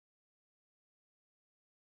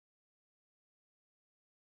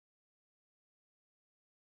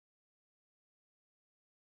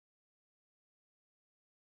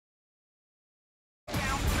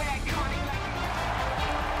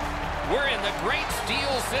in the great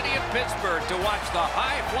steel city of Pittsburgh to watch the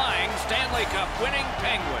high-flying Stanley Cup winning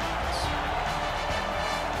Penguins.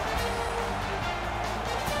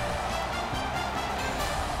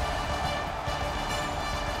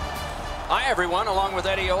 Hi, everyone, along with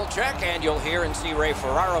Eddie Oleksiak, and you'll hear and see Ray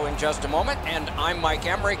Ferraro in just a moment. And I'm Mike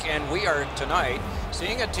Emmerich, and we are tonight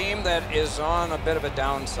seeing a team that is on a bit of a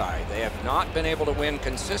downside. They have not been able to win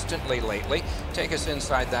consistently lately. Take us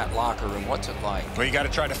inside that locker room. What's it like? Well, you got to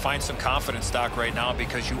try to find some confidence, Doc, right now,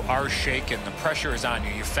 because you are shaken. The pressure is on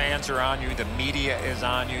you. Your fans are on you. The media is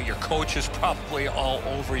on you. Your coach is probably all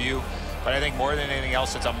over you. But I think more than anything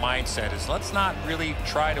else, it's a mindset. Is let's not really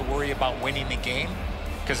try to worry about winning the game,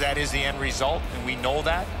 because that is the end result, and we know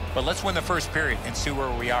that. But let's win the first period and see where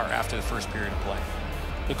we are after the first period of play.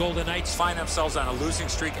 The Golden Knights find themselves on a losing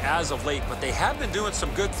streak as of late, but they have been doing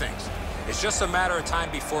some good things. It's just a matter of time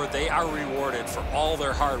before they are rewarded for all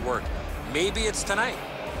their hard work. Maybe it's tonight.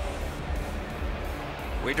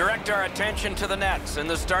 We direct our attention to the nets and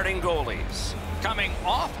the starting goalies. Coming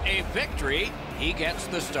off a victory, he gets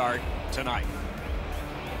the start tonight.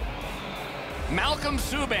 Malcolm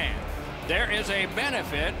Subban. There is a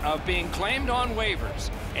benefit of being claimed on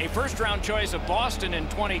waivers. A first-round choice of Boston in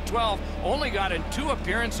 2012 only got in 2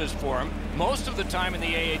 appearances for him, most of the time in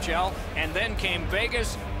the AHL, and then came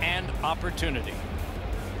Vegas and opportunity.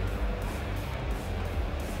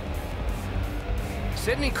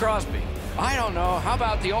 Sidney Crosby. I don't know. How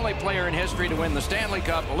about the only player in history to win the Stanley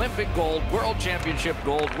Cup, Olympic gold, World Championship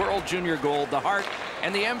gold, World Junior gold, the Hart,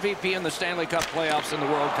 and the MVP in the Stanley Cup playoffs and the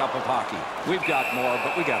World Cup of Hockey. We've got more,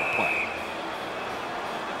 but we got to play.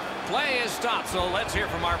 Play is stopped, so let's hear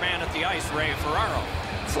from our man at the ice, Ray Ferraro.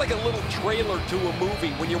 It's like a little trailer to a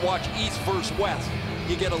movie when you watch East versus West.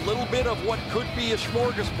 You get a little bit of what could be a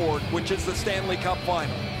smorgasbord, which is the Stanley Cup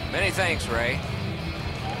final. Many thanks, Ray.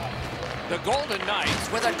 The Golden Knights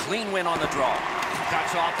with a clean win on the draw.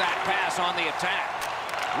 Cuts off that pass on the attack.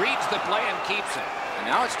 Reads the play and keeps it. And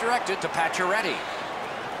now it's directed to Pacioretty.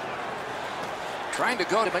 Trying to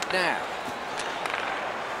go to McNabb.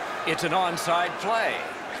 It's an onside play.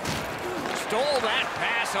 Stole that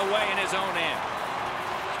pass away in his own end.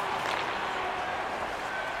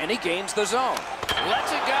 And he gains the zone.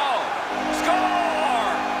 Lets it go.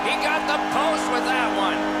 Score! He got the post with that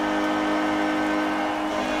one.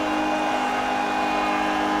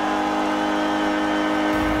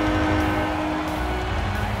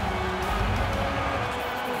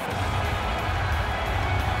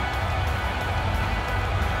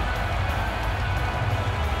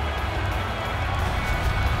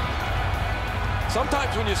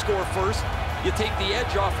 Sometimes when you score first, you take the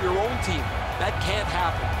edge off your own team. That can't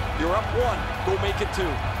happen. You're up 1, go make it 2.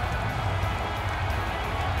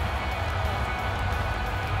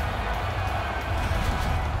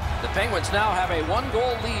 The Penguins now have a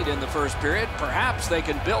 1-goal lead in the first period. Perhaps they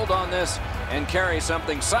can build on this and carry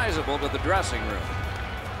something sizable to the dressing room.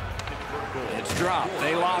 It's dropped.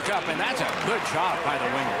 They lock up, and that's a good job by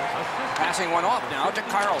the winger. Passing one off now to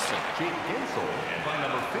Carlson. Guentzel by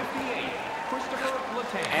number 58.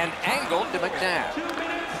 Letang. And angled to McNabb. 2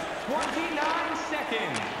 minutes, 29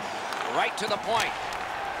 seconds. Right to the point.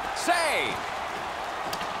 Save.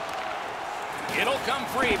 It'll come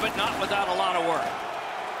free, but not without a lot of work.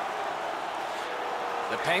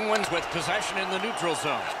 The Penguins with possession in the neutral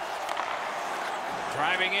zone.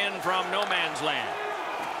 Driving in from no man's land.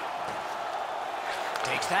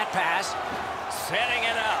 Takes that pass. Setting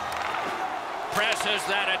it up. Presses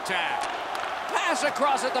that attack. Pass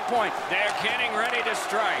across at the point. They're getting ready to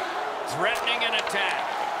strike. Threatening an attack.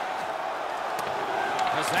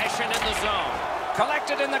 Possession in the zone.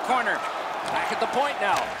 Collected in the corner. Back at the point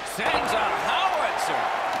now. Sends a howitzer.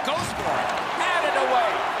 Goes for it. Had it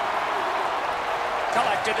away.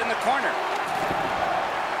 Collected in the corner.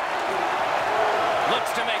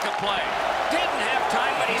 Looks to make a play. Didn't have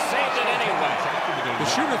time, but he saved it anyway. The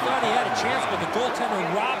shooter thought he had a chance, but the goaltender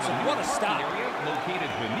robs him. What a stop. Located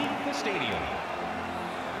beneath the stadium.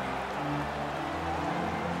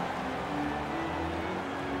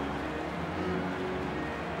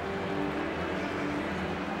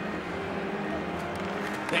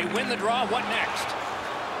 They win the draw. What next?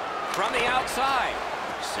 From the outside.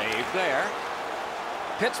 Save there.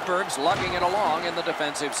 Pittsburgh's lugging it along in the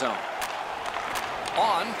defensive zone.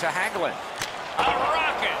 On to Hagelin. A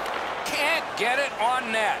rocket. Can't get it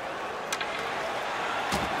on net.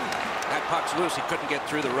 That puck's loose. He couldn't get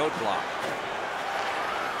through the roadblock.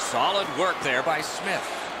 Solid work there by Smith.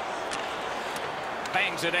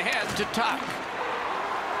 Bangs it ahead to Tuck.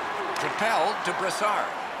 Propelled to Brassard.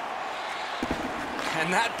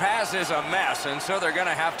 And that pass is a mess, and so they're going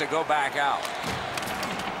to have to go back out.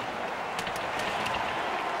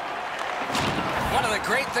 One of the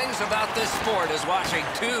great things about this sport is watching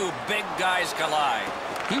two big guys collide.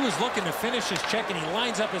 He was looking to finish his check, and he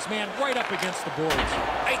lines up his man right up against the boards.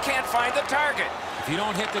 They can't find the target. If you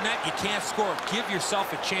don't hit the net, you can't score. Give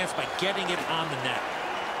yourself a chance by getting it on the net.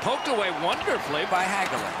 Poked away wonderfully by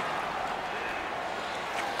Hagelin.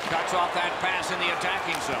 Cuts off that pass in the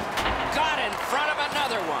attacking zone. Got in front of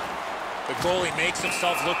another one. The goalie makes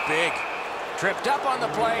himself look big. Tripped up on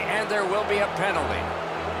the play, and there will be a penalty.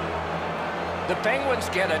 The Penguins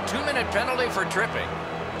get a 2-minute penalty for tripping.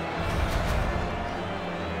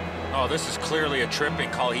 Oh, this is clearly a tripping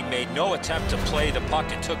call. He made no attempt to play the puck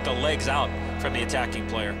and took the legs out from the attacking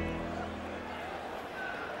player.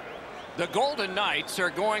 The Golden Knights are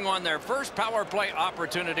going on their first power play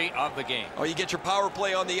opportunity of the game. Oh, you get your power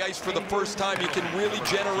play on the ice for the first time. You can really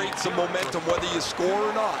generate some momentum, whether you score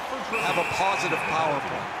or not. Have a positive power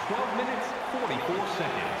play. 12 minutes, 44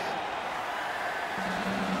 seconds.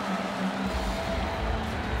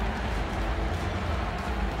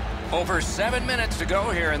 Over 7 minutes to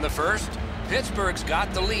go here in the first. Pittsburgh's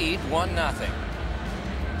got the lead, 1-0.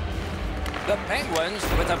 The Penguins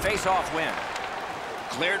with a face-off win.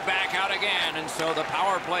 Cleared back out again, and so the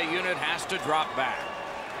power play unit has to drop back.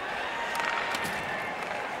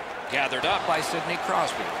 Gathered up by Sidney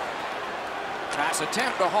Crosby. Pass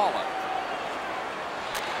attempt to Hagelin.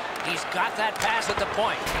 He's got that pass at the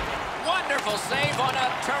point. Wonderful save on a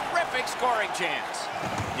terrific scoring chance.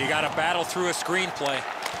 You got to battle through a screenplay.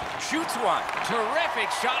 Shoots one.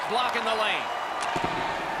 Terrific shot block in the lane.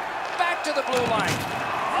 Back to the blue line.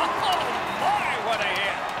 Oh, my, what a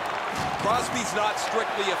hit. Crosby's not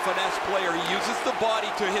strictly a finesse player. He uses the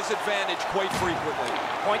body to his advantage quite frequently.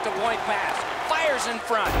 Point-to-point pass. Fires in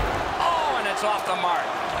front. Oh, and it's off the mark.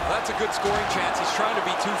 That's a good scoring chance. He's trying to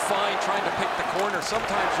be too fine, trying to pick the corner.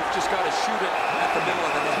 Sometimes you've just got to shoot it at the middle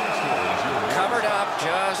of the net. Covered up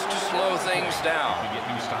just to slow things down. We get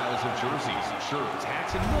new styles of jerseys, shirts,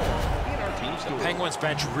 hats, and more in our team store. The Penguins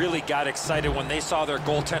bench really got excited when they saw their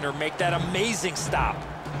goaltender make that amazing stop.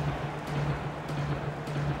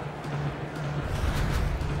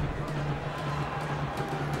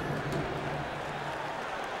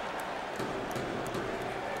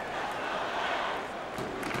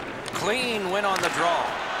 Clean win on the draw.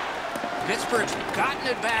 Pittsburgh's gotten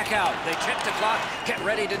it back out. They check the clock, get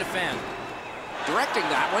ready to defend. Directing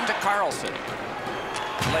that one to Carlson.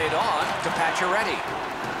 Laid on to Pacioretty.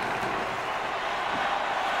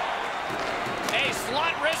 A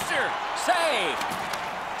slot wrister. Save.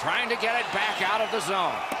 Trying to get it back out of the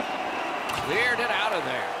zone. Cleared it out of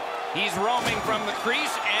there. He's roaming from the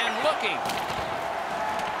crease and looking.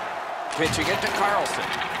 Pitching it to Carlson.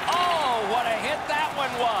 Oh, what a hit that one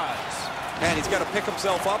was. Man, he's got to pick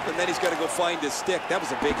himself up, and then he's got to go find his stick. That was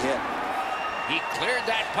a big hit. He cleared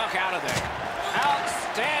that puck out of there.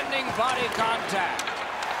 Outstanding body contact.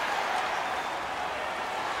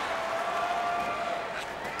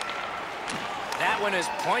 That one is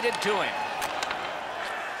pointed to him.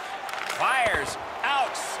 Fires.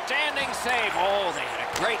 Outstanding save. Oh, they had a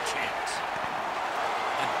great chance.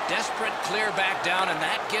 A desperate clear back down, and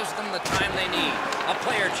that gives them the time they need. A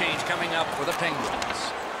player change coming up for the Penguins.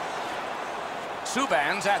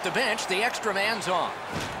 Subban's at the bench. The extra man's on.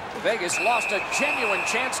 Vegas lost a genuine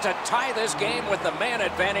chance to tie this game with the man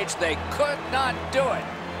advantage. They could not do it.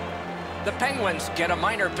 The Penguins get a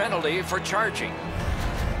minor penalty for charging.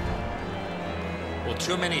 Well,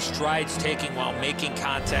 too many strides taking while making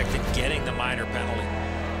contact and getting the minor penalty.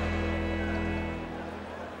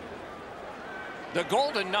 The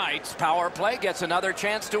Golden Knights power play gets another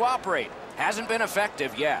chance to operate. Hasn't been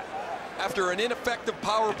effective yet. After an ineffective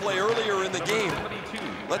power play earlier in the game,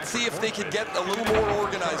 let's see if they can get a little more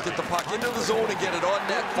organized, get the puck into the zone and get it on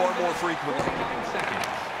net far more frequently.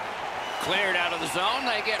 Cleared out of the zone.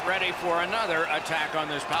 They get ready for another attack on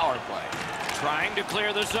this power play. Trying to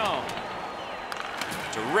clear the zone.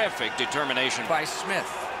 Terrific determination by Smith.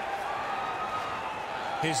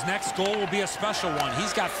 His next goal will be a special one.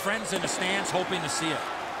 He's got friends in the stands hoping to see it.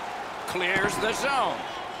 Clears the zone.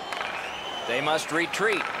 They must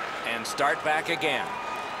retreat and start back again.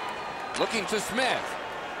 Looking to Smith.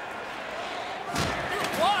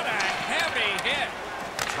 What a heavy hit.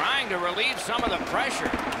 Trying to relieve some of the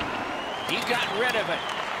pressure. He got rid of it.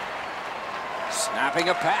 Snapping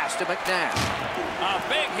a pass to McNabb. A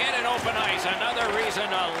big hit in open ice. Another reason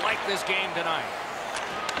to like this game tonight.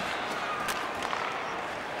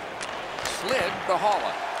 Slid the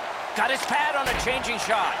Hagelin. Got his pad on a changing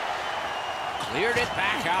shot. Cleared it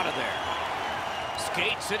back out of there.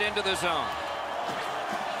 Skates it into the zone.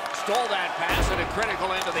 Stole that pass at a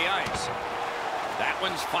critical end of the ice. That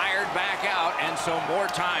one's fired back out, and so more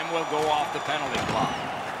time will go off the penalty clock.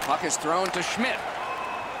 Puck is thrown to Schmidt.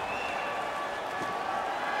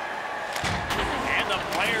 And the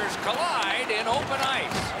players collide in open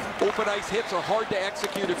ice. Open ice hits are hard to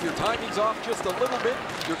execute. If your timing's off just a little bit,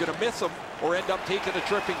 you're going to miss them or end up taking a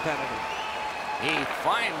tripping penalty. He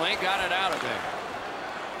finally got it out of there.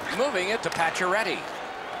 Moving it to Pacioretty.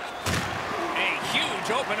 A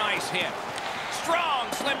huge open ice hit.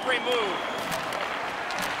 Strong slippery move.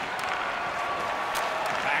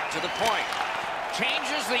 Back to the point.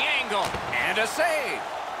 Changes the angle. And a save.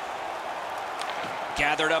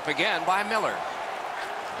 Gathered up again by Miller.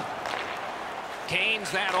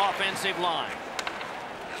 Gains that offensive line.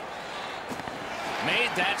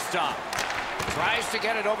 Made that stop. Tries to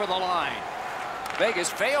get it over the line. Vegas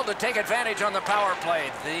failed to take advantage on the power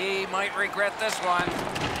play. They might regret this one.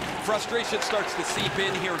 Frustration starts to seep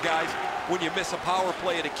in here, guys, when you miss a power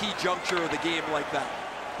play at a key juncture of the game like that.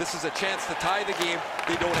 This is a chance to tie the game.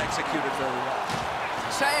 They don't execute it very well.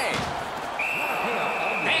 Save.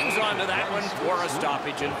 Hangs on to that one for a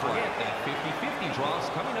stoppage in play. That 50-50 draws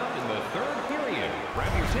coming up in the third period.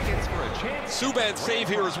 Grab your tickets for a chance. Subban's save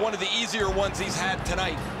here is one of the easier ones he's had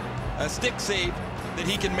tonight. A stick save that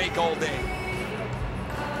he can make all day.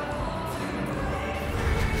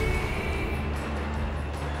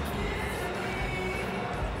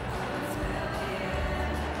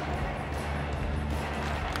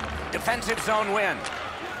 Defensive zone win.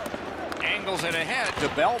 Angles it ahead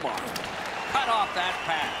To Belmont. cut off that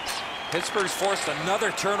pass. Pittsburgh's forced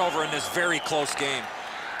another turnover in this very close game.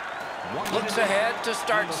 Looks ahead to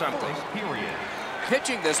start something. Period.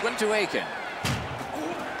 Pitching this one to Aiken.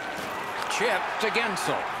 Chip to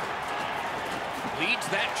Guentzel. Leads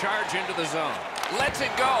that charge into the zone. Lets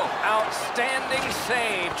it go. Outstanding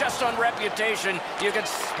save. Just on reputation, you can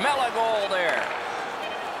smell a goal there.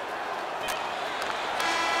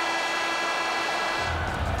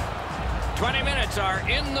 Minutes are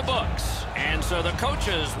in the books, and so the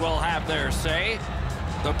coaches will have their say.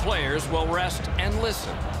 The players will rest and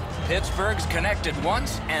listen. Pittsburgh's connected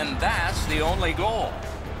once, and that's the only goal.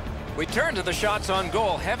 We turn to the shots on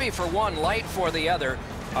goal. Heavy for one, light for the other.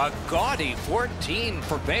 A gaudy 14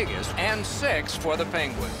 for Vegas and 6 for the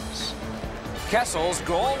Penguins. Kessel's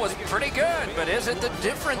goal was pretty good, but is it the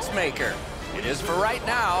difference maker? It is for right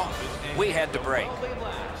now. We head to break.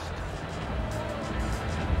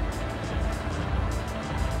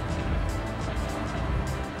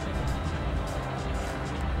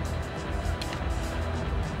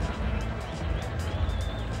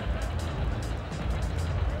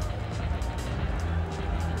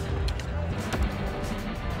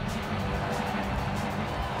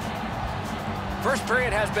 First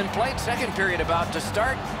period has been played. Second period about to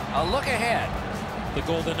start. A look ahead. The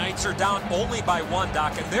Golden Knights are down only by 1,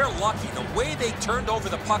 Doc, and they're lucky. The way they turned over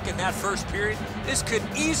the puck in that first period, this could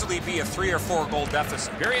easily be a 3 or 4 goal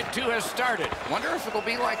deficit. Period 2 has started. Wonder if it'll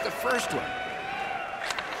be like the first one.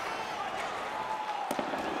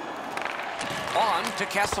 On to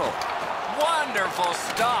Kessel. Wonderful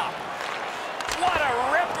stop. What a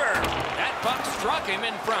ripper. That puck struck him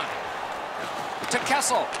in front. To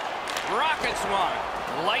Kessel. Rockets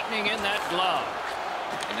one. Lightning in that glove.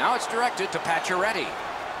 And now it's directed to Pacioretty.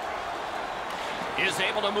 Is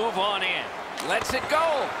able to move on in. Lets it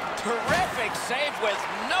go. Terrific save with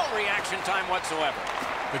no reaction time whatsoever.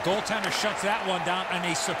 The goaltender shuts that one down on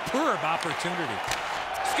a superb opportunity.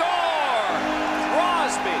 Score!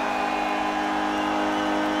 Crosby.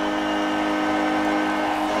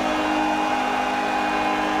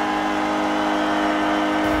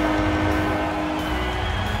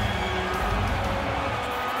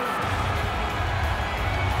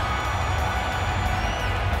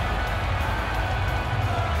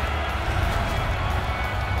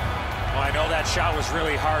 That shot was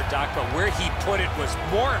really hard, Doc, but where he put it was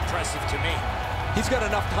more impressive to me. He's got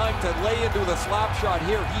enough time to lay into the slap shot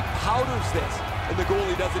here. He powders this, and the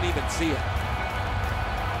goalie doesn't even see it.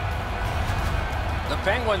 The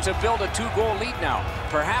Penguins have built a 2-goal lead now.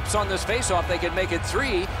 Perhaps on this faceoff they can make it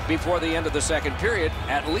 3 before the end of the second period,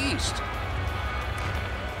 at least.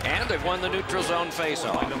 And they've won the neutral zone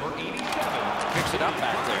faceoff. Picks it up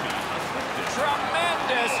back there.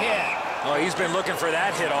 Tremendous hit. Oh, he's been looking for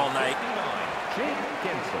that hit all night.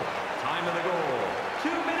 Guentzel. Time of the goal. 2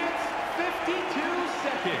 minutes, 52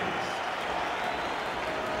 seconds.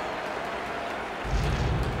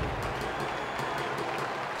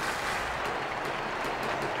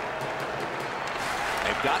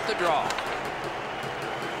 They've got the draw.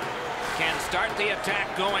 Can start the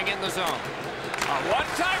attack going in the zone. A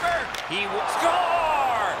one-timer. He will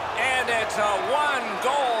Score! And it's a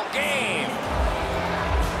 1-goal game.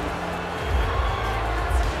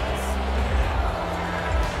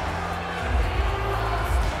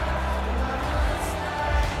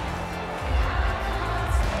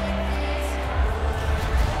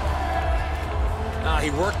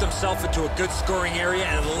 He worked himself into a good scoring area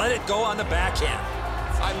and let it go on the backhand.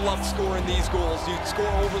 I love scoring these goals. You'd score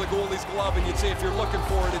over the goalie's glove, and you'd say if you're looking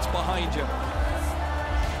for it, it's behind you.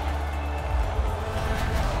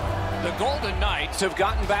 The Golden Knights have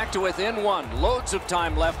gotten back to within one. Loads of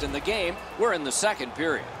time left in the game. We're in the second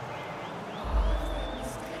period.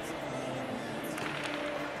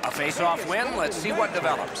 A face-off win. Let's see what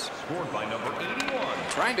develops. Scored by number 81.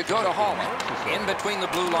 Trying to go to Hagelin. In between the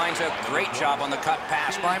blue lines. A great job on the cut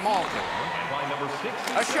pass by Malkin. And by number 6.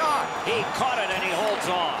 A shot. He caught it and he holds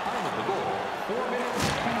on. Time of the goal, 4 minutes.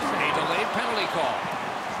 A delayed penalty call.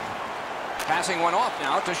 Passing one off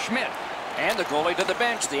now to Schmidt. And the goalie to the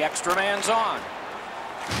bench. The extra man's on.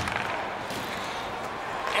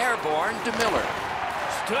 Airborne to Miller.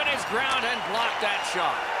 Stood his ground and blocked that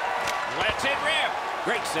shot. Lets it rip.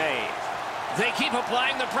 Great save. They keep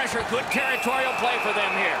applying the pressure. Good territorial play for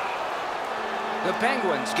them here. The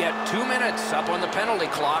Penguins get 2 minutes up on the penalty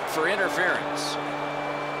clock for interference.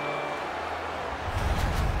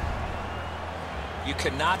 You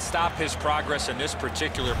cannot stop his progress in this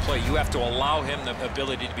particular play. You have to allow him the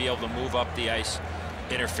ability to be able to move up the ice.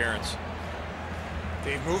 Interference.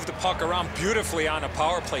 They moved the puck around beautifully on a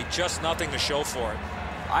power play. Just nothing to show for it.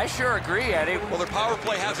 I sure agree, Eddie. Well, their power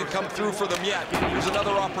play hasn't come through for them yet. There's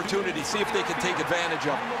another opportunity. See if they can take advantage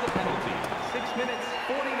of it. The penalty. 6 minutes,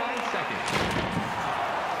 49 seconds.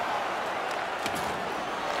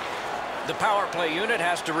 The power play unit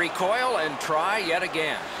has to recoil and try yet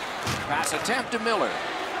again. Pass attempt to Miller.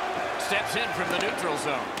 Steps in from the neutral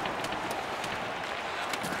zone.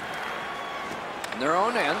 In their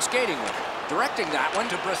own end, skating with it. Directing that one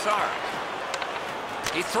to Brassard.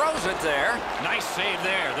 He throws it there. Nice save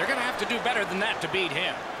there. They're going to have to do better than that to beat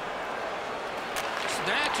him.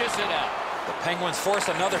 Snatches it up. The Penguins force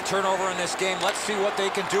another turnover in this game. Let's see what they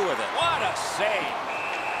can do with it. What a save.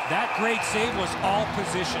 That great save was all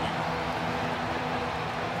positioning.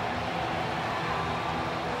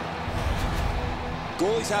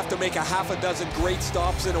 Goalies have to make a half a dozen great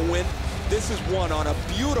stops in a win. This is one on a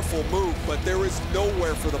beautiful move, but there is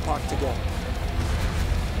nowhere for the puck to go.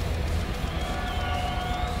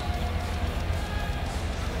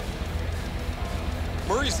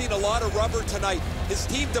 Murray's seen a lot of rubber tonight. His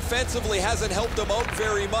team defensively hasn't helped him out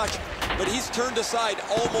very much, but he's turned aside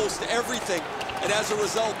almost everything, and as a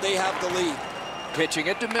result, they have the lead. Pitching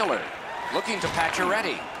it to Miller. Looking to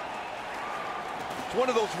Pacioretty. It's one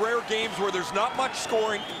of those rare games where there's not much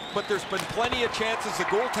scoring, but there's been plenty of chances. The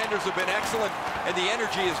goaltenders have been excellent, and the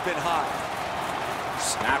energy has been high.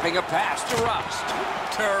 Snapping a pass to Rust.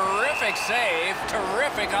 Terrific save.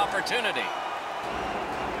 Terrific opportunity.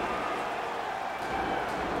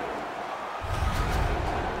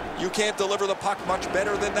 You can't deliver the puck much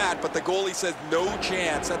better than that, but the goalie says no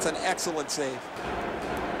chance. That's an excellent save.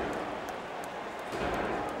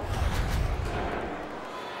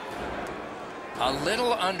 A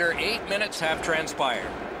little under 8 minutes have transpired.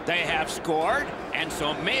 They have scored, and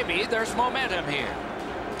so maybe there's momentum here.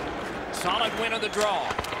 Solid win of the draw.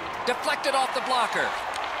 Deflected off the blocker.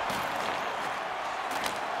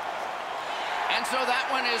 And so that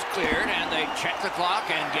one is cleared, and they check the clock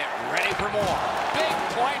and get ready for more. Big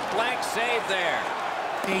point-blank save there.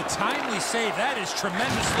 A timely save. That is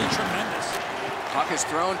tremendously tremendous. Puck is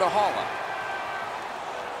thrown to Hagelin.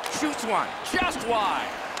 Shoots one, just wide.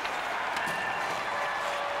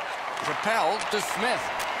 Propelled to Smith.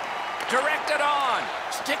 Directed on.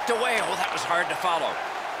 Sticked away. Oh, that was hard to follow.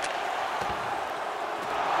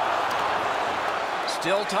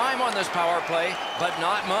 Still time on this power play, but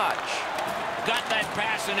not much. Got that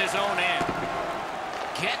pass in his own end.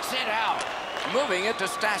 Gets it out. Moving it to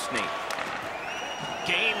Stastny.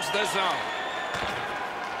 Gains the zone.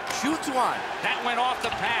 Shoots one. That went off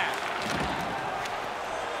the pad.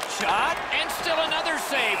 Shot, and still another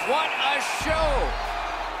save. What a show.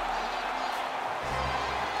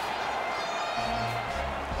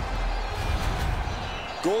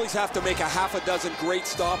 Goalies have to make a half a dozen great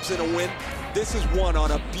stops in a win. This is one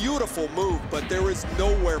on a beautiful move, but there is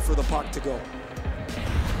nowhere for the puck to go.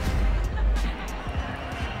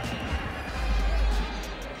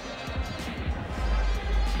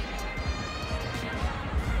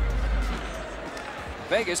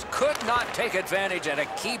 Vegas could not take advantage at a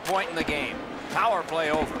key point in the game. Power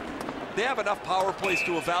play over. They have enough power plays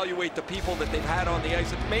to evaluate the people that they've had on the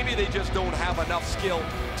ice, and maybe they just don't have enough skill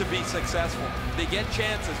to be successful. They get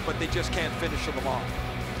chances, but they just can't finish them off.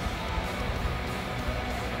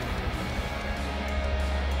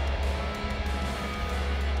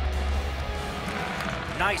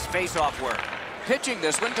 Nice face-off work. Pitching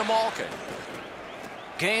this one to Malkin.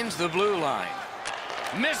 Gains the blue line.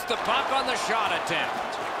 Missed the puck on the shot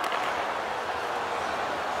attempt.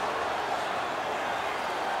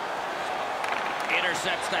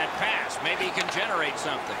 intercepts that pass. Maybe he can generate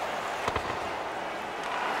something.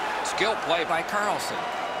 Skill play by Carlson.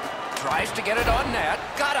 Tries to get it on net.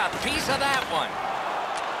 Got a piece of that one.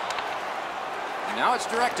 Now it's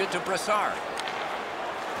directed to Brassard.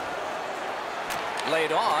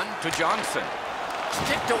 Laid on to Johnson.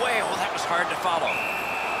 Sticked away. Oh, that was hard to follow.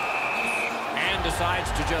 And decides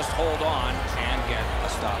to just hold on and get a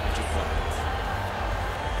stoppage of play.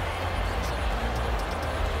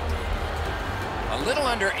 A little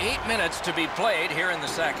under 8 minutes to be played here in the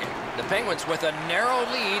second. The Penguins with a narrow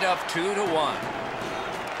lead of 2-1.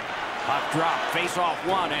 Puck drop, face off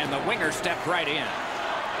one, and the winger stepped right in.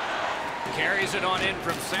 Carries it on in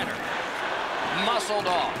from center. Muscled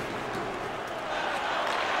off.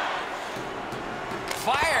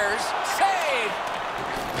 Fires. Save.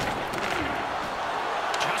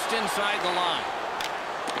 Just inside the line.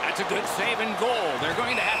 That's a good save and goal. They're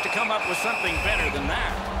going to have to come up with something better than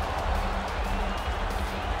that.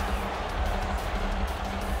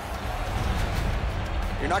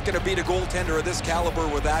 You're not going to beat a goaltender of this caliber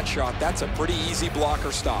with that shot. That's a pretty easy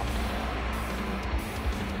blocker stop.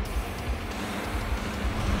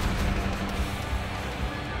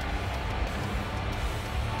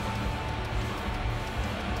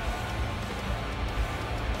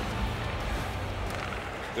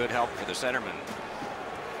 Good help for the centerman.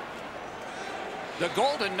 The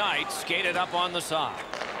Golden Knights skated up on the side.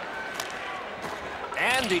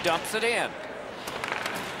 And he dumps it in.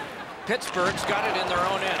 Pittsburgh's got it in their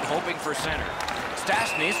own end, hoping for center.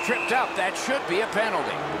 Stastny's tripped up. That should be a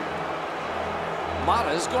penalty.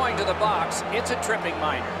 Maatta's going to the box. It's a tripping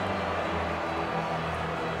minor.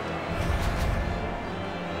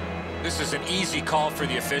 This is an easy call for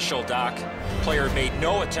the official, Doc. Player made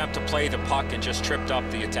no attempt to play the puck and just tripped up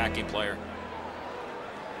the attacking player.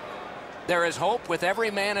 There is hope with every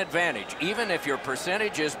man advantage, even if your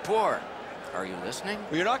percentage is poor. Are you listening?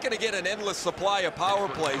 Well, you're not going to get an endless supply of power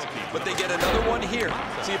plays, but they get another one here.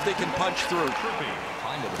 See if they can punch through.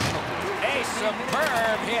 A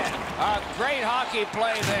superb hit. A great hockey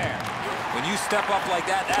play there. When you step up like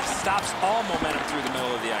that, that stops all momentum through the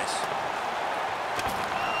middle of the ice.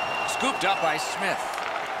 Scooped up by Smith.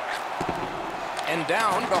 And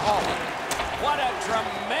down to Hagelin. What a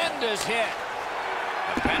tremendous hit.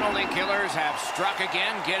 The penalty killers have struck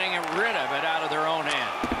again, getting rid of it out of their own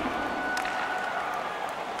end.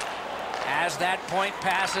 Has that point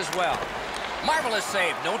pass as well. Marvelous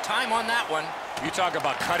save. No time on that one. You talk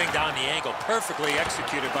about cutting down the angle. Perfectly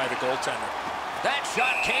executed by the goaltender. That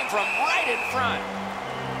shot came from right in front.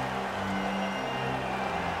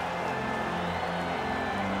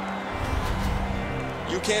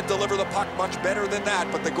 You can't deliver the puck much better than that,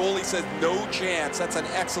 but the goalie says no chance. That's an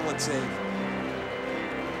excellent save.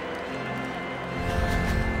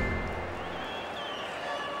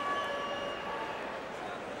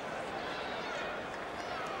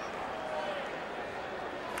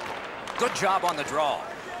 Good job on the draw.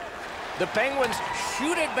 The Penguins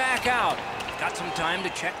shoot it back out. Got some time to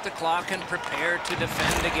check the clock and prepare to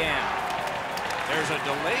defend again. There's a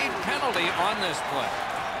delayed penalty on this play.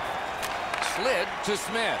 Slid to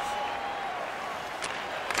Smith.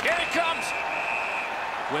 Here it comes.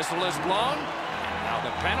 Whistle is blown. Now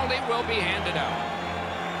the penalty will be handed out.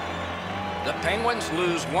 The Penguins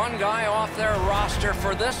lose one guy off their roster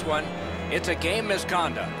for this one. It's a game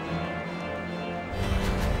misconduct.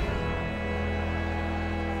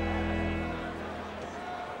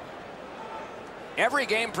 Every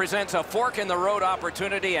game presents a fork-in-the-road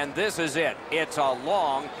opportunity, and this is it. It's a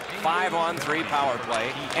long 5-on-3 power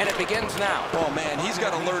play, and it begins now. Oh, man, he's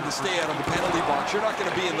got to learn to stay out of the penalty box. You're not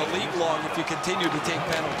going to be in the league long if you continue to take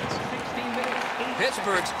penalties.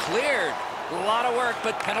 Pittsburgh's cleared. A lot of work,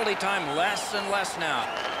 but penalty time less and less now.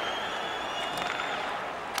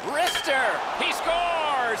 Rister, he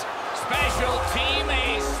scores! Special team,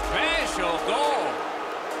 a special goal.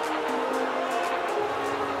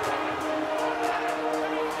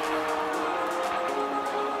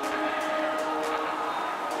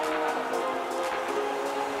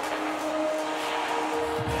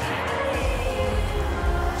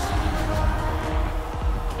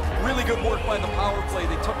 Really good work by the power play.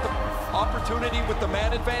 They took the opportunity with the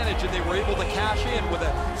man advantage, and they were able to cash in with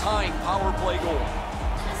a tying power play goal.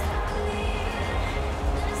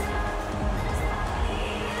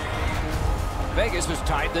 Vegas has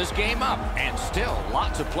tied this game up, and still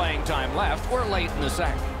lots of playing time left. We're late in the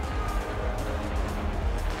second.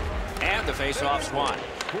 And the face-off's won.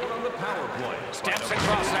 Steps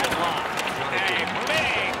across that line.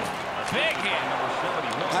 A big hit.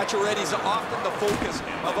 Pacioretty's often the focus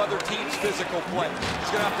of other teams' physical play. He's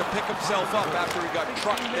going to have to pick himself up after he got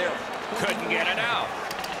trucked there. Couldn't get it out.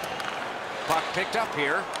 puck picked up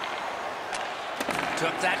here.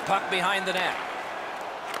 Took that puck behind the net.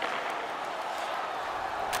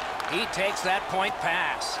 He takes that point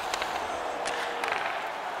pass.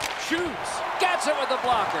 Shoots. Gets it with the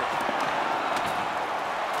blocker.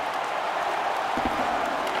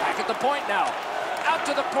 Back at the point now. Out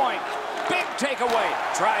to the point. Big takeaway.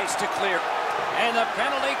 Tries to clear. And the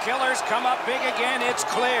penalty killers come up big again. It's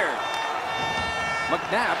cleared.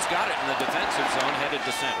 McNabb's got it in the defensive zone, headed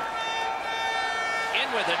to center. In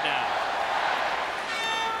with it now.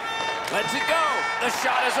 Lets it go. The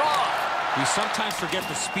shot is off. We sometimes forget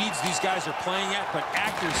the speeds these guys are playing at, but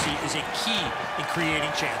accuracy is a key in creating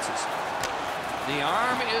chances. The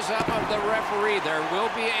arm is up of the referee. There will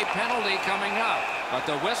be a penalty coming up, but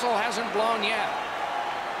the whistle hasn't blown yet.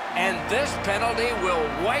 And this penalty will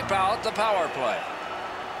wipe out the power play.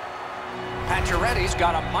 Pacioretty's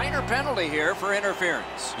got a minor penalty here for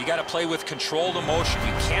interference. You got to play with controlled emotion.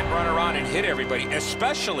 You can't run around and hit everybody,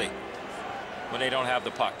 especially when they don't have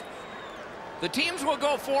the puck. The teams will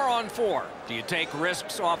go 4-on-4. Do you take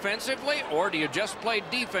risks offensively, or do you just play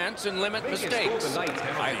defense and limit mistakes?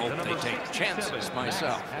 I hope they take chances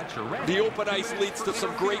myself. The open ice leads to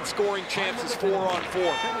some great scoring chances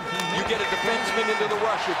 4-on-4. You get a defenseman into the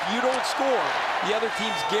rush. If you don't score, the other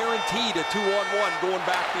team's guaranteed a 2-on-1 going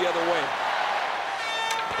back the other way.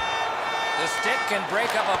 The stick can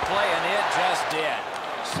break up a play, and it just did.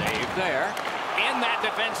 Save there. In that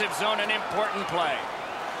defensive zone, an important play.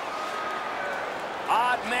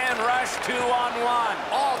 Odd man rush, 2-on-1.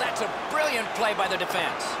 Oh, that's a brilliant play by the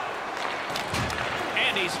defense.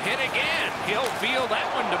 And he's hit again. He'll feel that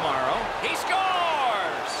one tomorrow. He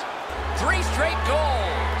scores! 3 straight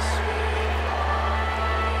goals.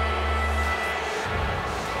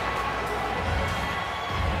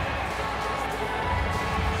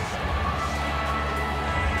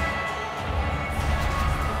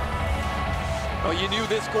 Well, you knew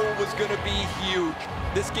this goal was going to be huge.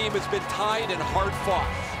 This game has been tied and hard fought.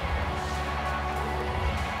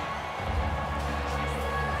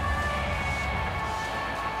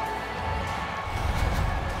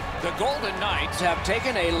 The Golden Knights have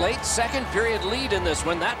taken a late second period lead in this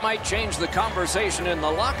one. That might change the conversation in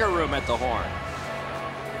the locker room at the Horn.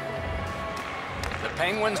 The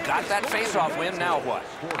Penguins got that faceoff win. Now what?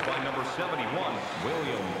 Scored by number 71,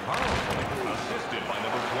 William Carlson, assisted by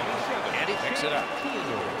number 27. And he picks it up.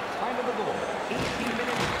 Time of the goal, 18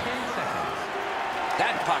 minutes, 10 seconds.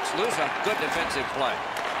 That puck's loose. A good defensive play.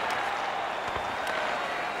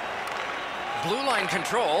 Blue line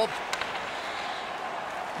control.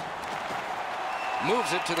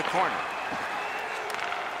 Moves it to the corner.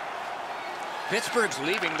 Pittsburgh's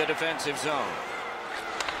leaving the defensive zone.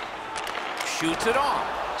 Shoots it on.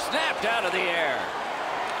 Snapped out of the air.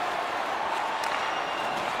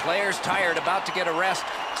 Players tired, about to get a rest.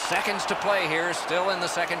 Seconds to play here, still in the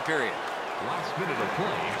second period. Last minute of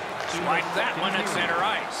play. Swipe that one at center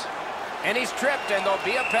ice. And he's tripped, and there'll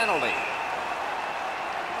be a penalty.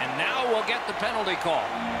 And now we'll get the penalty call.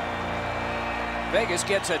 Vegas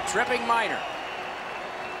gets a tripping minor.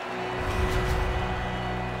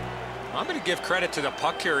 I'm going to give credit to the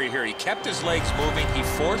puck carrier here. He kept his legs moving. He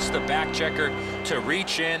forced the back checker to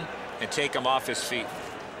reach in and take him off his feet.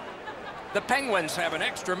 The Penguins have an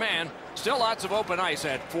extra man. Still lots of open ice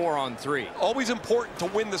at 4-on-3. Always important to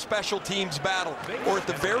win the special teams battle, or at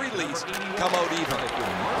the very least, come out even.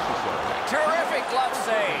 Terrific glove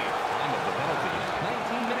save.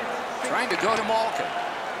 Trying to go to Malkin.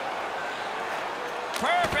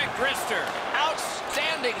 Perfect wrister.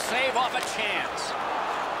 Outstanding save off a chance.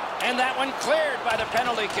 And that one cleared by the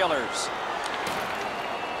penalty killers.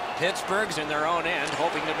 Pittsburgh's in their own end,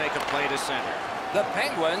 hoping to make a play to center. The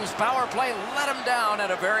Penguins' power play let them down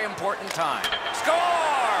at a very important time. Score!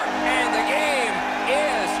 And the game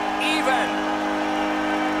is even.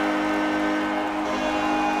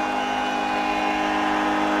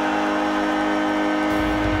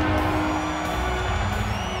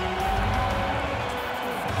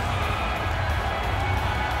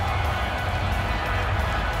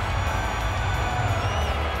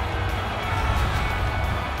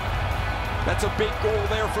 That's a big goal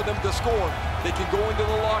there for them to score. They can go into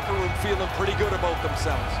the locker room feeling pretty good about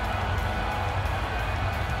themselves.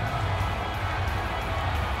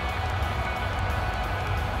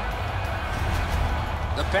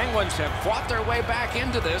 The Penguins have fought their way back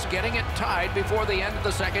into this, getting it tied before the end of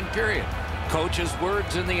the second period. Coach's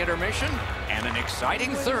words in the intermission, and an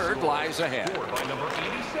exciting third lies ahead. Scored by number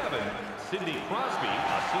 87, Sidney Crosby,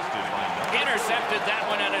 assisted by number... Intercepted that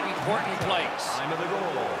one at an important place. Time of the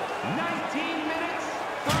goal, 19 minutes,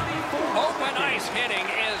 34 Open ice hitting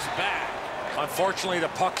is back. Unfortunately, the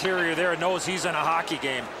puck carrier there knows he's in a hockey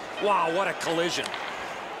game. Wow, what a collision.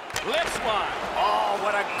 Lifts one. Oh,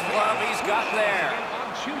 what a glove he's got there.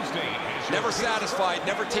 Never satisfied.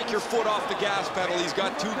 Never take your foot off the gas pedal. He's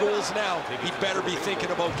got 2 goals now. He better be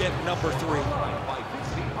thinking about getting number 3.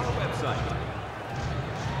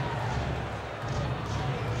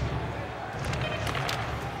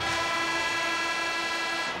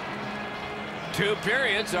 Two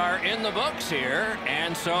periods are in the books here,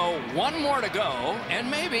 and so 1 more to go, and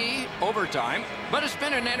maybe overtime, but it's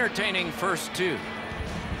been an entertaining first 2.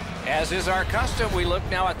 As is our custom, we look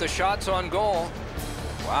now at the shots on goal.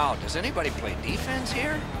 Wow, does anybody play defense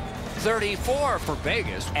here? 34 for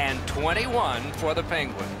Vegas and 21 for the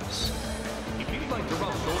Penguins.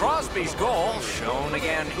 Crosby's goal, shown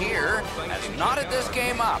again here, has knotted this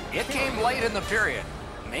game up. It came late in the period.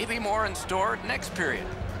 Maybe more in store next period.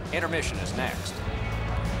 Intermission is next.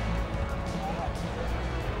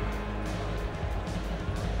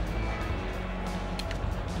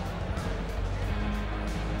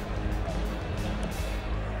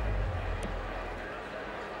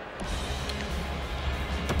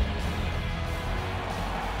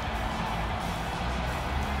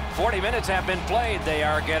 .40 minutes have been played. They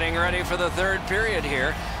are getting ready for the 3rd period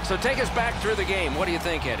here. So take us back through the game. What do you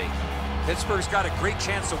think, Eddie? Pittsburgh's got a great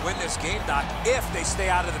chance to win this game, Doc, if they stay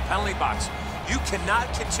out of the penalty box. You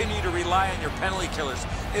cannot continue to rely on your penalty killers,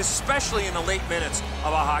 especially in the late minutes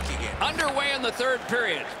of a hockey game. Underway in the 3rd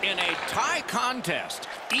period in a tie contest.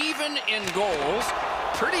 Even in goals,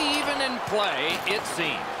 pretty even in play, it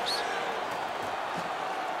seems.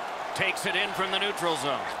 Takes it in from the neutral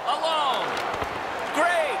zone. Alone.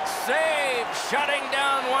 Great save, shutting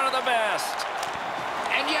down one of the best.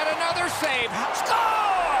 And yet another save. Score!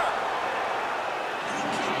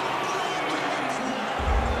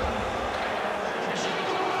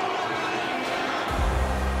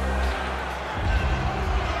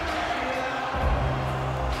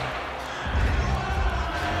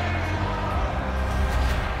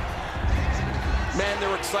 Man,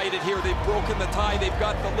 they're excited here. They've broken the tie. They've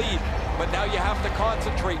got the lead. But now you have to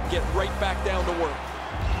concentrate and get right back down to work.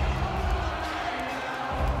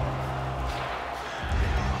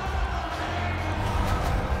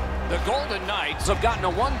 The Golden Knights have gotten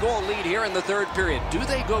a 1-goal lead here in the 3rd period. Do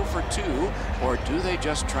they go for 2, or do they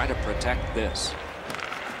just try to protect this?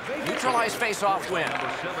 Neutralized face-off win.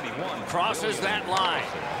 Crosses that line.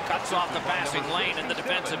 Cuts off the passing lane in the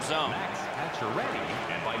defensive zone.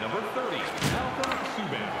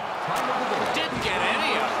 Didn't get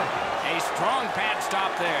any of it. A strong pad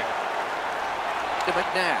stop there. To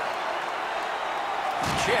McNabb.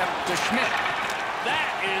 Chip to Schmidt.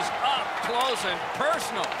 That is up close and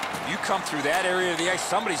personal. You come through that area of the ice,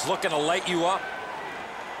 somebody's looking to light you up.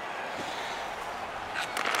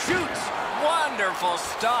 Shoots. Wonderful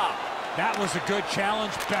stop. That was a good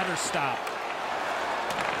challenge. Better stop.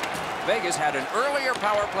 Vegas had an earlier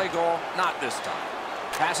power play goal, not this time.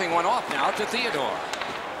 Passing one off now to Theodore.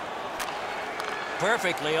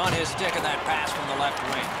 Perfectly on his stick in that pass from the left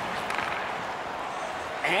wing.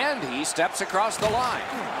 And he steps across the line.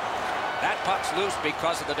 That puck's loose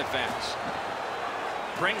because of the defense.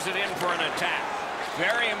 Brings it in for an attack.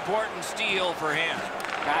 Very important steal for him.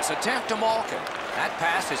 Pass attempt to Malkin. That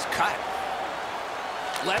pass is cut.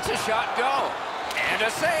 Lets a shot go. And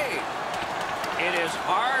a save. It is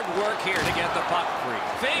hard work here to get the puck free.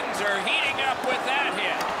 Things are heating up with that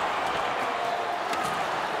hit.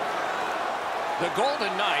 The Golden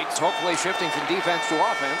Knights hopefully shifting from defense to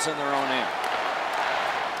offense in their own end.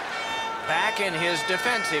 Back in his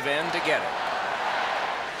defensive end to get it.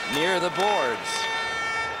 Near the boards.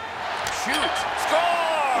 Shoot.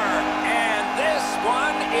 Score! And this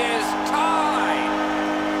one is tied.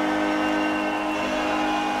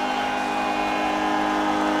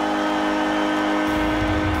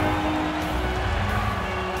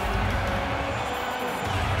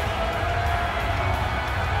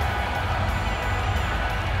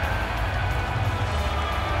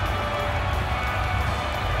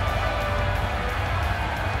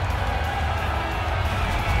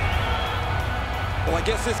 Well, I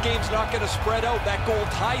guess this game's not going to spread out. That goal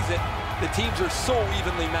ties it. The teams are so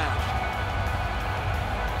evenly matched.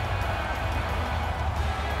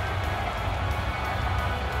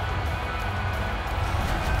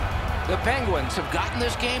 The Penguins have gotten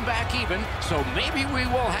this game back even, so maybe we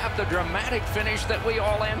will have the dramatic finish that we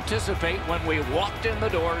all anticipate when we walked in the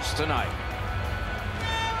doors tonight.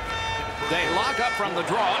 They lock up from the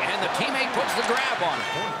draw, and the teammate puts the grab on it.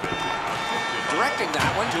 Directing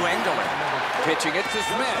that one to Hagelin. Pitching it to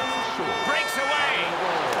Smith. Breaks away.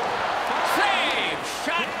 Save!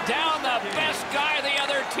 Shut down the best guy the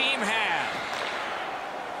other team had.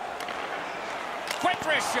 Quick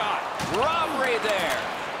wrist shot. Robbery there.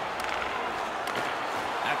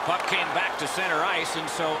 Puck came back to center ice, and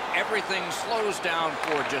so everything slows down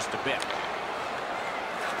for just a bit.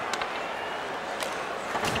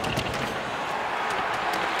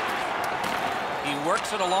 He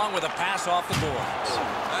works it along with a pass off the boards.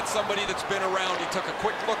 That's somebody that's been around. He took a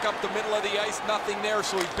quick look up the middle of the ice, nothing there,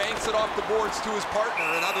 so he banks it off the boards to his partner,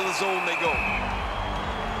 and out of the zone they go.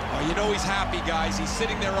 Oh, you know he's happy, guys. He's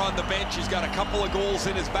sitting there on the bench. He's got a couple of goals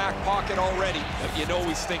in his back pocket already, but you know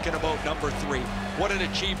he's thinking about number 3. What an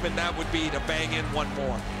achievement that would be to bang in one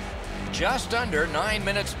more. Just under 9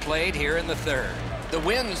 minutes played here in the third. The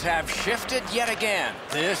winds have shifted yet again.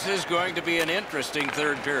 This is going to be an interesting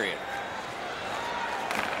third period.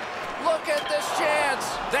 Look at this chance.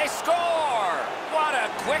 They score. What a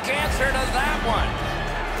quick answer to that one.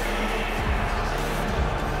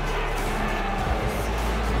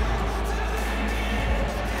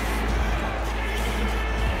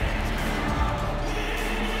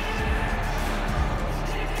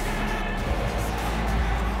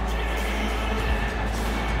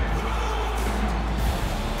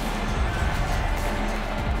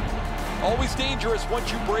 Always dangerous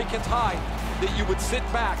once you break a tie that you would sit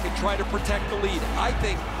back and try to protect the lead. I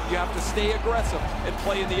think you have to stay aggressive and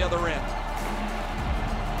play in the other end.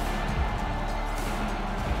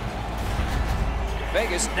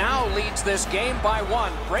 Vegas now leads this game by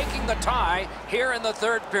 1, breaking the tie here in the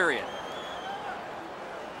third period.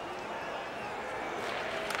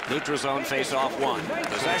 Neutral zone face-off 1.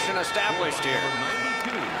 Possession established here.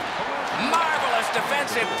 Marvelous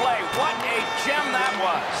defensive play. What a gem that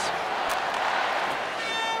was.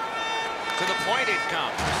 To the point it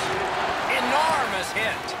comes. Enormous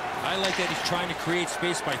hit. I like that he's trying to create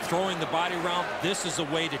space by throwing the body around. This is a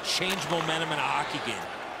way to change momentum in a hockey game.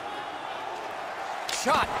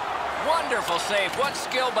 Shot. Wonderful save. What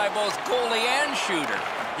skill by both goalie and shooter.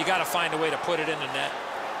 You got to find a way to put it in the net.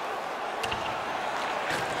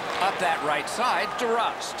 Up that right side to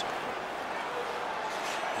Rust.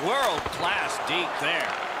 World-class deep there.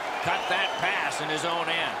 Cut that pass in his own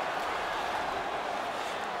end.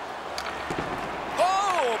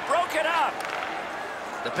 Oh, broke it up.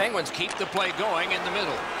 The Penguins keep the play going in the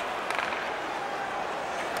middle.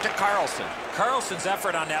 To Carlson. Carlson's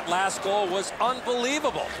effort on that last goal was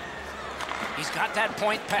unbelievable. He's got that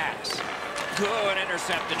point pass. Good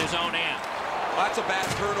intercept in his own end. That's a bad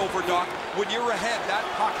turnover, Doc. When you're ahead, that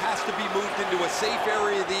puck has to be moved into a safe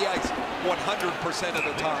area of the ice 100% of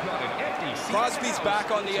the time. Crosby's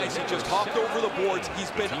back on the ice. He just hopped over the boards.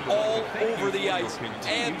 He's been all over the ice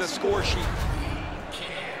and the score sheet.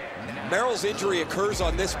 Merrill's injury occurs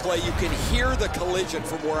on this play. You can hear the collision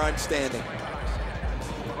from where I'm standing.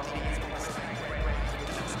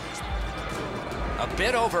 A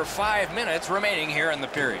bit over 5 minutes remaining here in the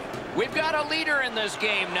period. We've got a leader in this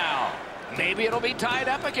game now. Maybe it'll be tied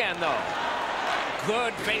up again, though.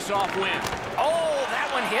 Good face-off win. Oh,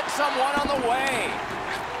 that one hit someone on the way.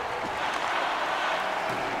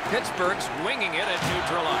 Pittsburgh's winging it at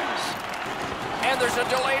neutral ice. And there's a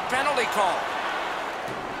delayed penalty call.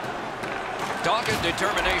 Dogged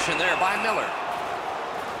determination there by Miller.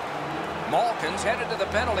 Malkin's headed to the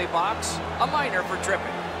penalty box. A minor for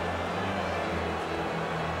tripping.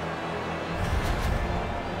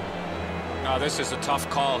 Oh, this is a tough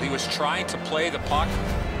call. He was trying to play the puck,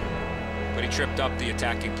 but he tripped up the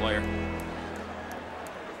attacking player.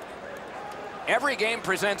 Every game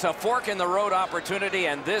presents a fork-in-the-road opportunity,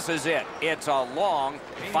 and this is it. It's a long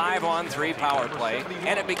 5-on-3 power play,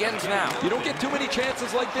 and it begins now. You don't get too many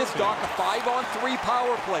chances like this, Doc. A 5-on-3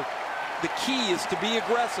 power play. The key is to be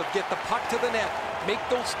aggressive, get the puck to the net, make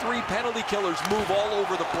those 3 penalty killers move all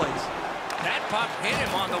over the place. That puck hit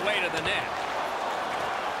him on the way to the net.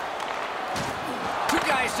 2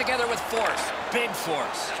 guys together with force. Big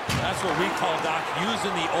force. That's what we call, Doc,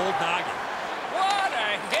 using the old noggin. What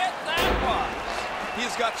a hit that was.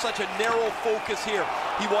 He's got such a narrow focus here.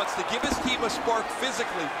 He wants to give his team a spark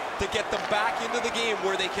physically to get them back into the game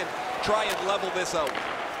where they can try and level this out.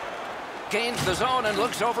 Gains the zone and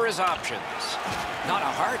looks over his options. Not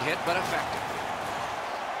a hard hit, but effective.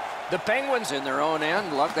 The Penguins in their own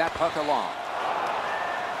end lug that puck along.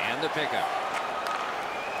 And the pickup.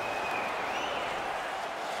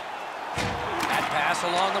 That pass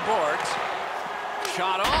along the boards.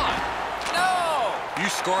 Shot on. No! You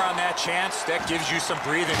score on that chance, that gives you some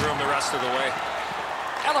breathing room the rest of the way.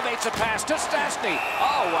 Elevates a pass to Stastny.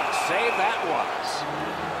 Oh, what a save that was.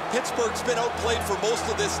 Pittsburgh's been outplayed for most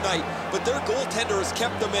of this night, but their goaltender has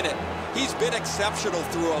kept them in it. He's been exceptional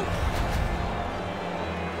throughout.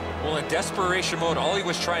 Well, in desperation mode, all he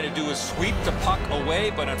was trying to do was sweep the puck away,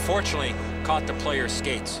 but unfortunately caught the player's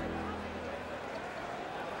skates.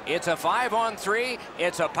 It's a 5-on-3,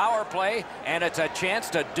 it's a power play, and it's a chance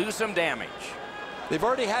to do some damage. They've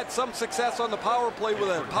already had some success on the power play with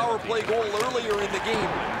a power play goal earlier in the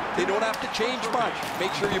game. They don't have to change much.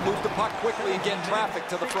 Make sure you move the puck quickly and get traffic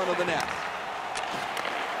to the front of the net.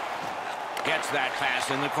 Gets that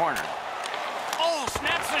pass in the corner. Oh,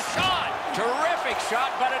 snaps the shot. Terrific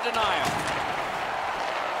shot, but a denial.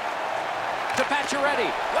 To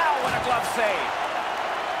Pacioretty. Wow, what a glove save.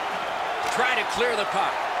 Try to clear the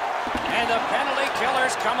puck. And the penalty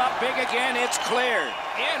killers come up big again. It's cleared.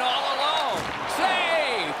 In all alone.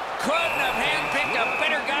 Save! Couldn't have handpicked a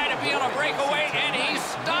better guy to be on a breakaway, and he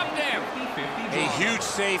stopped him. A huge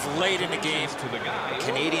save late in the game.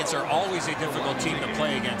 Canadians are always a difficult team to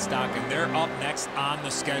play against, Doc, and they're up next on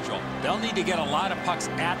the schedule. They'll need to get a lot of pucks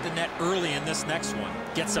at the net early in this next one.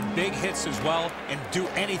 Get some big hits as well, and do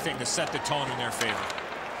anything to set the tone in their favor.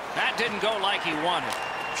 That didn't go like he wanted.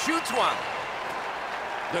 Shoots one.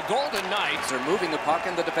 The Golden Knights They're moving the puck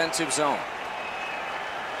in the defensive zone.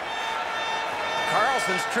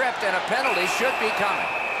 Carlson's tripped, and a penalty should be coming.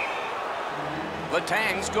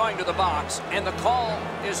 Letang's going to the box, and the call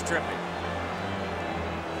is tripping.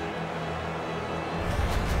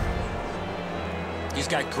 He's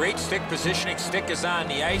got great stick positioning. Stick is on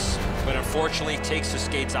the ice, but unfortunately takes the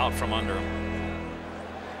skates out from under him.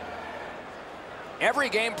 Every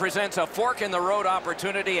game presents a fork-in-the-road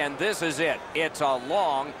opportunity, and this is it. It's a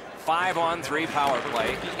long 5-on-3 power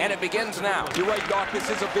play, and it begins now. You're right, Doc. This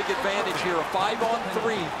is a big advantage here. A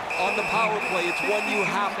 5-on-3 on the power play. It's one you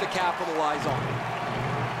have to capitalize on.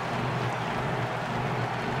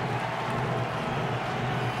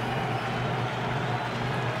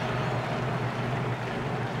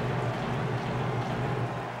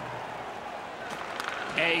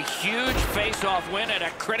 A huge face-off win at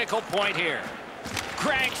a critical point here.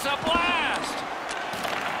 Cranks a blast!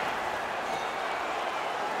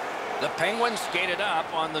 The Penguins skated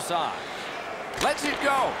up on the side. Lets it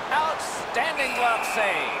go. Outstanding glove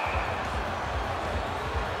save.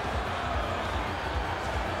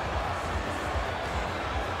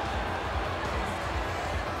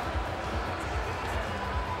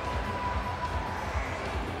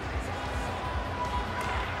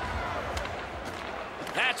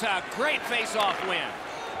 That's a great face-off win.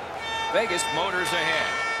 Vegas motors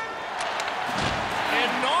ahead.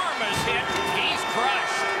 Enormous hit. He's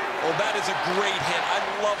crushed. Oh, that is a great hit. I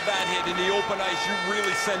love that hit. In the open ice, you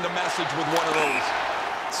really send a message with one of those.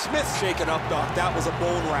 Smith's shaken up, Doc. That was a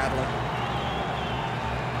bone rattler.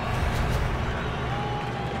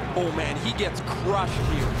 Oh, man, he gets crushed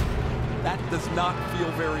here. That does not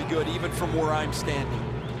feel very good, even from where I'm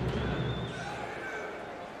standing.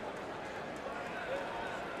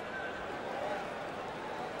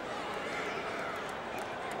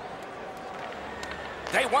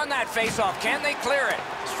 They won that face-off. Can they clear it?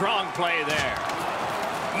 Strong play there.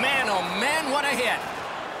 Man, oh man, what a hit.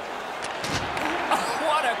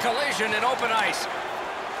 What a collision in open ice.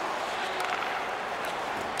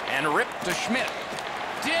 And ripped to Schmidt.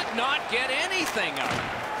 Did not get anything up.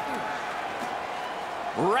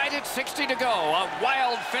 Right at 60 to go. A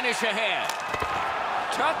wild finish ahead.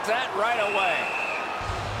 Took that right away.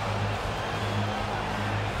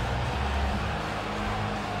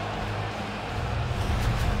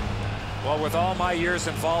 Well, with all my years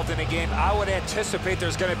involved in a game, I would anticipate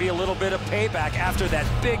there's going to be a little bit of payback after that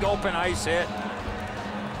big open ice hit.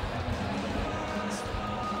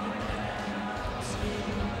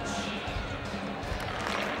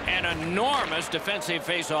 An enormous defensive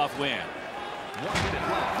face-off win.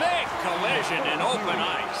 Big collision in open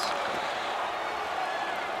ice.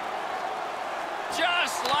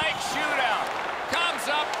 Just like shootout. Comes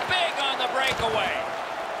up big on the breakaway.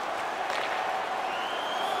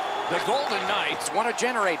 The Golden Knights Want to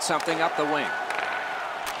generate something up the wing.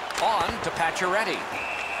 on to Pacioretty.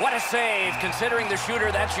 What a save, considering the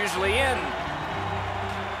shooter that's usually in.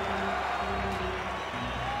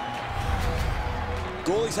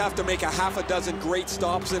 Goalies have to make a half a dozen great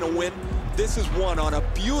stops in a win. This is one on a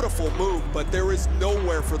beautiful move, but there is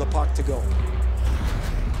nowhere for the puck to go.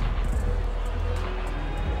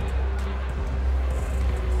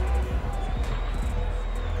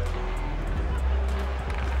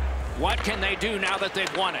 What can they do now that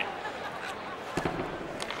they've won it?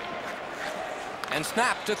 And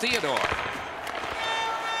snap to Theodore.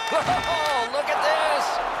 Oh, look at this!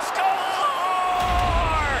 Score!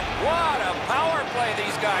 What a power play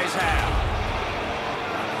these guys have.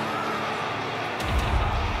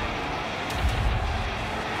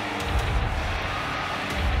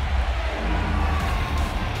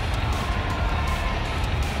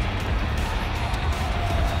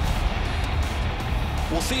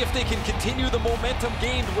 We'll see if they can continue the momentum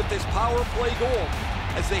gained with this power play goal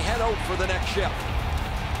as they head out for the next shift.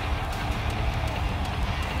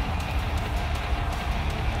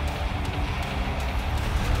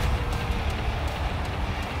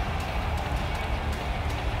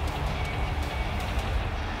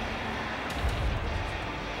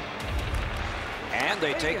 And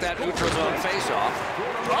they take that neutral zone face-off.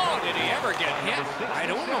 Oh, did he ever get hit? I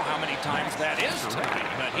don't know how many times that is tonight,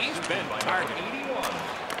 but he's been targeted.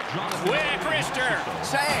 Quick wrister.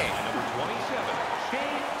 Save.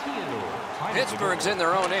 Pittsburgh's in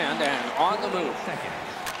their own end and on the move.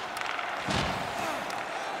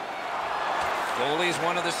 Goalie's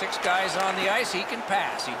one of the 6 guys on the ice. He can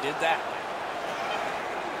pass. He did that.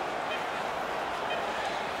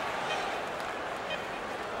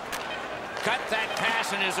 Cut that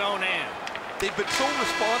pass in his own end. They've been so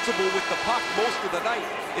responsible with the puck most of the night.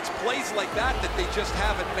 It's plays like that that they just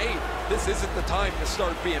haven't made. This isn't the time to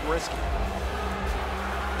start being risky.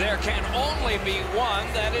 There can only be one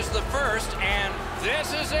that is the first, and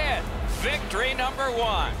this is it. Victory number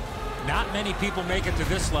 1. Not many people make it to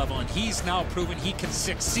this level, and he's now proven he can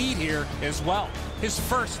succeed here as well. His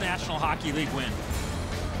first National Hockey League win.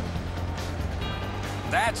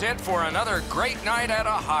 That's it for another great night at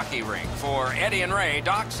a hockey rink. For Eddie and Ray,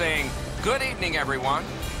 Doc saying good evening, everyone.